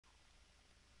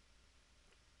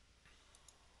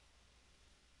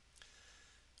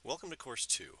Welcome to Course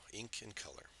 2, Ink and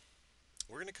Color.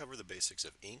 We're going to cover the basics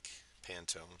of ink,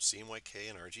 Pantone, Cmyk,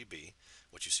 and RGB,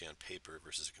 what you see on paper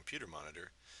versus a computer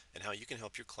monitor, and how you can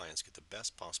help your clients get the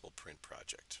best possible print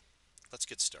project. Let's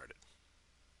get started.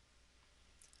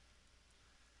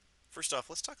 First off,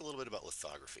 let's talk a little bit about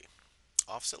lithography.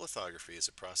 Offset lithography is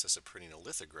a process of printing a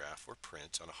lithograph or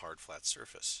print on a hard flat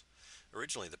surface.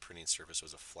 Originally, the printing surface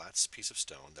was a flat piece of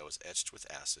stone that was etched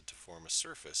with acid to form a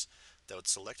surface that would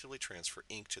selectively transfer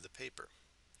ink to the paper.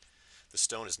 The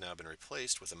stone has now been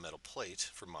replaced with a metal plate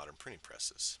for modern printing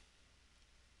presses.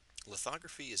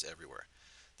 Lithography is everywhere.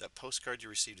 That postcard you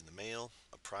received in the mail,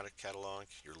 a product catalog,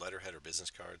 your letterhead or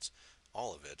business cards,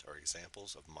 all of it are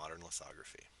examples of modern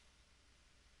lithography.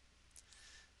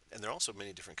 And there are also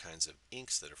many different kinds of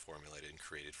inks that are formulated and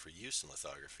created for use in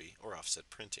lithography or offset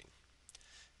printing.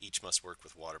 Each must work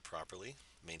with water properly,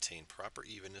 maintain proper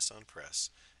evenness on press,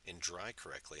 and dry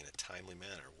correctly in a timely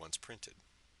manner once printed.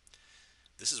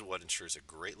 This is what ensures a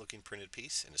great looking printed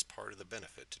piece and is part of the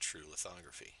benefit to true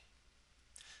lithography.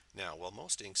 Now, while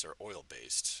most inks are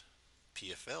oil-based,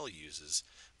 PFL uses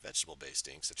vegetable-based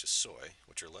inks such as soy,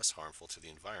 which are less harmful to the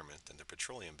environment than their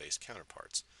petroleum-based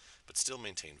counterparts, but still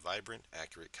maintain vibrant,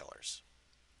 accurate colors.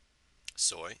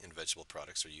 Soy and vegetable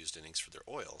products are used in inks for their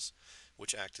oils,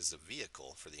 which act as the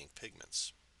vehicle for the ink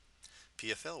pigments.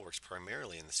 PFL works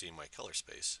primarily in the Cmyk Color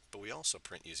space, but we also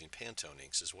print using Pantone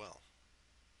inks as well.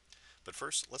 But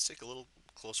first, let's take a little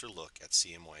closer look at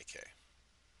Cmyk.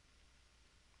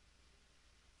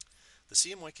 The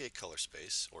Cmyk color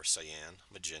space, or cyan,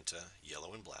 magenta,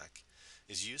 yellow, and black,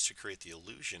 is used to create the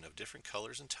illusion of different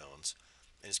colors and tones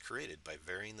and is created by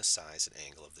varying the size and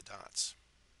angle of the dots.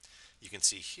 You can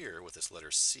see here with this letter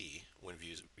C, when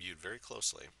viewed very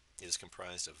closely, it is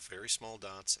comprised of very small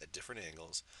dots at different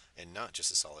angles and not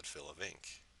just a solid fill of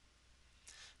ink.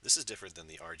 This is different than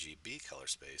the RGB color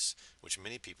space, which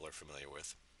many people are familiar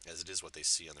with, as it is what they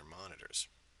see on their monitors.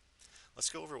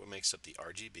 Let's go over what makes up the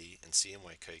RGB and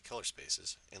Cmyk color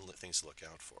spaces and things to look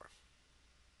out for.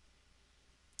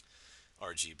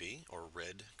 RGB, or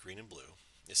red, green, and blue,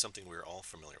 is something we're all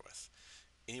familiar with.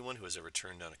 Anyone who has ever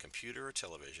turned on a computer or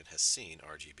television has seen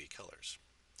RGB colors.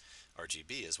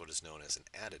 RGB is what is known as an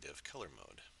additive color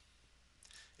mode.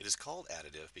 It is called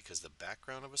additive because the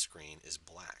background of a screen is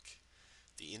black.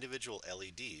 The individual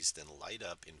LEDs then light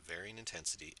up in varying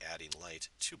intensity, adding light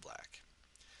to black.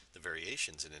 The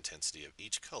variations in intensity of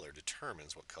each color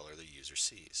determines what color the user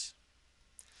sees.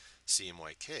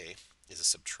 Cmyk is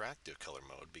a subtractive color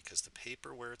mode because the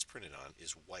paper where it's printed on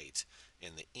is white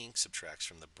and the ink subtracts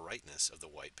from the brightness of the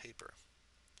white paper.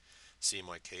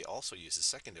 Cmyk also uses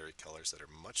secondary colors that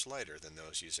are much lighter than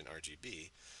those used in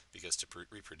RGB because to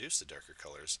reproduce the darker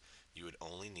colors, you would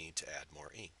only need to add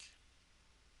more ink.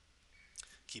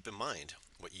 Keep in mind,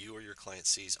 what you or your client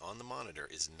sees on the monitor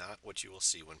is not what you will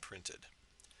see when printed.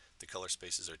 The color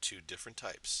spaces are two different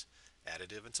types,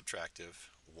 additive and subtractive,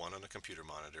 one on a computer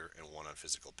monitor and one on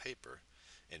physical paper,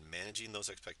 and managing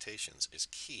those expectations is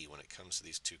key when it comes to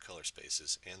these two color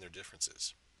spaces and their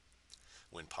differences.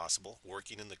 When possible,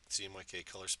 working in the Cmyk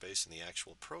color space in the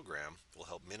actual program will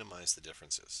help minimize the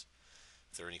differences.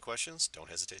 If there are any questions,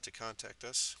 don't hesitate to contact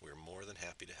us. We're more than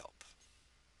happy to help.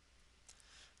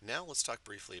 Now let's talk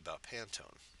briefly about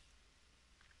Pantone.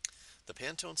 The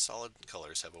Pantone solid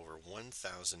colors have over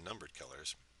 1,000 numbered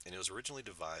colors, and it was originally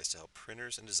devised to help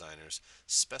printers and designers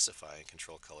specify and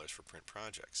control colors for print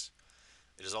projects.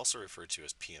 It is also referred to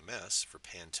as PMS for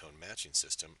Pantone Matching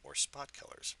System or spot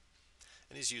colors,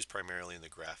 and is used primarily in the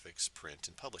graphics, print,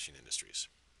 and publishing industries.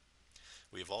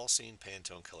 We have all seen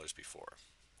Pantone colors before.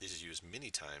 These are used many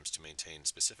times to maintain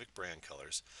specific brand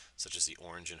colors, such as the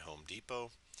orange in Home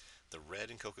Depot, the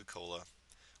red in Coca-Cola,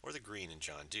 or the green in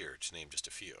John Deere, to name just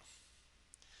a few.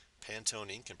 Pantone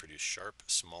ink can produce sharp,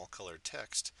 small colored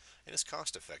text and is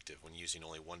cost effective when using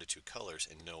only 1 to 2 colors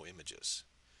and no images.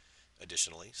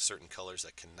 Additionally, certain colors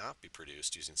that cannot be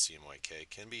produced using Cmyk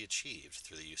can be achieved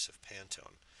through the use of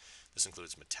Pantone. This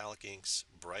includes metallic inks,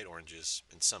 bright oranges,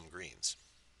 and some greens.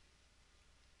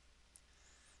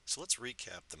 So let's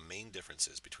recap the main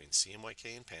differences between Cmyk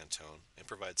and Pantone and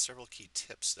provide several key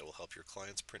tips that will help your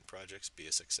clients' print projects be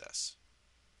a success.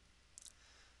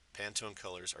 Pantone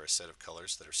colors are a set of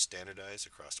colors that are standardized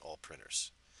across all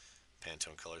printers.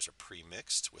 Pantone colors are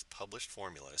pre-mixed with published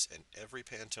formulas, and every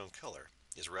Pantone color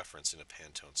is referenced in a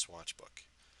Pantone swatch book.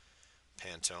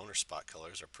 Pantone or spot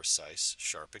colors are precise,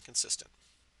 sharp, and consistent.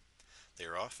 They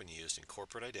are often used in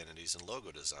corporate identities and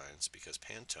logo designs because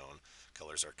Pantone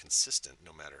colors are consistent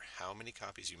no matter how many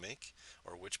copies you make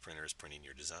or which printer is printing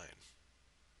your design.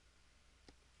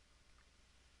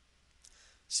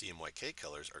 CMYK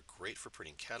colors are great for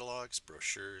printing catalogs,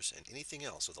 brochures, and anything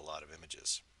else with a lot of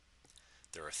images.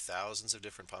 There are thousands of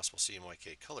different possible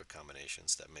CMYK color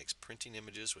combinations that makes printing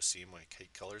images with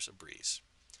CMYK colors a breeze.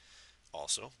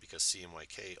 Also, because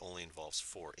CMYK only involves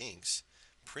 4 inks,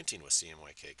 printing with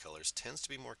CMYK colors tends to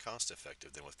be more cost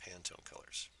effective than with Pantone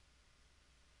colors.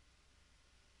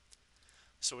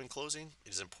 So in closing,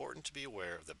 it is important to be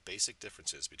aware of the basic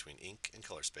differences between ink and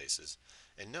color spaces,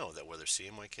 and know that whether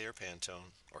CMYK or Pantone,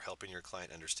 or helping your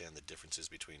client understand the differences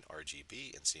between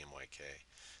RGB and CMYK,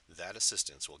 that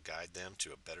assistance will guide them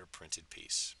to a better printed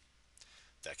piece.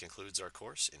 That concludes our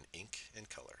course in ink and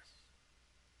color.